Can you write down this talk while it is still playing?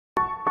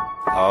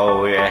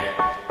Oh yeah,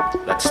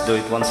 let's do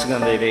it once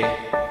again, baby.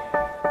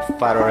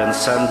 Father and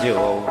son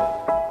duo.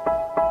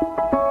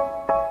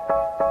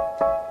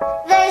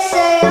 They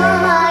say, oh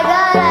my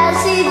God, I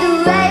see the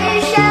way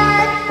you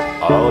shine.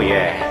 Oh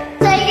yeah.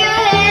 Take your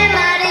hand,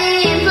 mighty,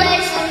 and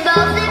place them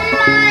both in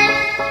mine.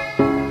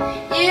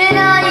 You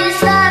know you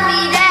saw me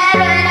there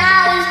when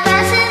I was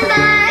passing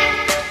by,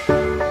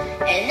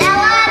 and now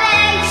I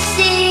beg to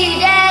see you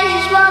dance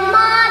just one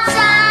more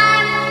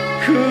time.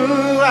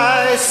 Ooh,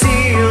 I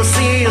see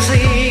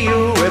you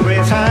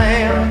every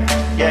time.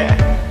 Yeah,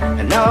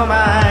 and now I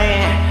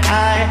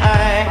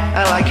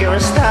like your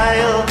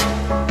style.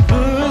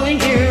 Ooh,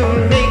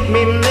 you make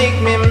me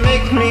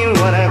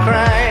wanna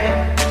cry.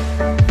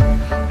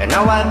 And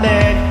now I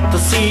beg to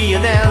see you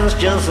dance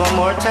just one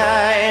more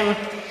time.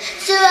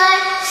 So I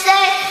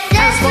say,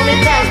 dance for me,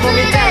 dance for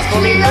me, dance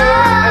for me, oh,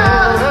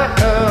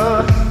 oh,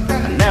 oh.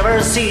 I've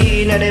never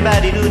seen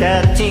anybody do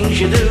that thing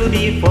you do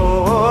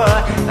before.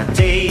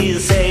 They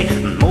say,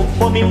 move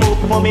for me, move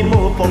for me,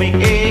 move for me,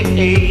 eh,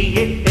 eh,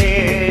 eh,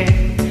 eh.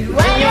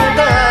 When you're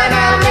done,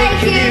 I'll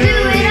make you do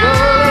it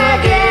all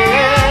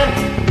again.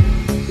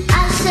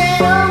 I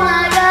said, oh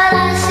my God,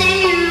 I see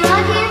you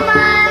rocking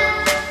mine.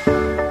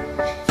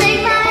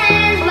 Take my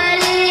hands,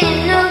 buddy, and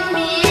look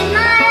me in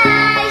my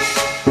eyes.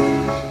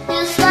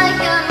 Just like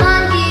a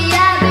monkey,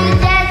 I've been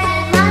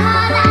dancing my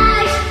whole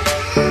life,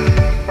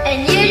 and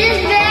you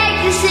just beg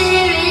to see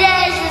me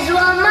dance just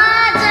one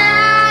more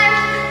time.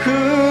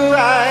 Ooh,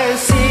 I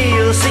see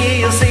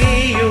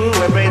you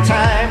every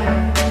time.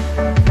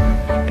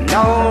 And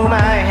oh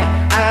my,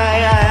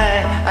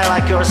 I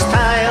like your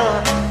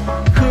style.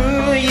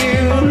 Ooh,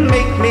 you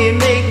make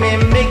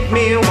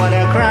me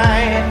wanna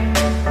cry.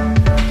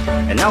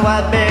 And now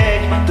I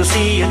beg to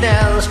see you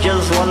dance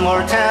just one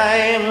more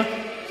time.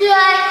 So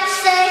I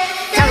say,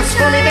 Dance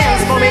for me,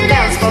 dance for me,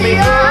 dance for me,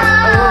 oh,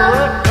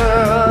 oh,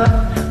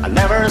 oh. I've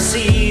never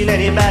seen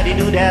anybody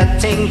do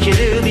that thing you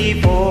do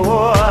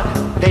before.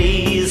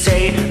 They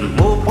say,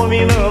 move for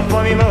me, move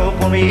for me, move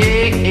for me,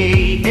 eh,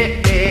 eh,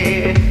 eh,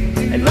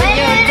 eh. And when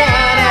you're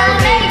done, I'll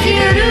make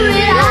you do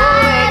it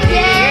all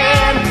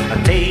again.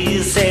 They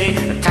say,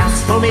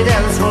 dance for me,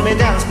 dance for me,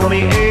 dance for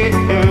me, eh,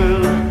 eh.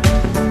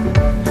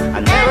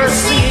 I've never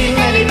seen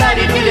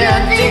anybody do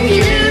that thing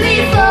you do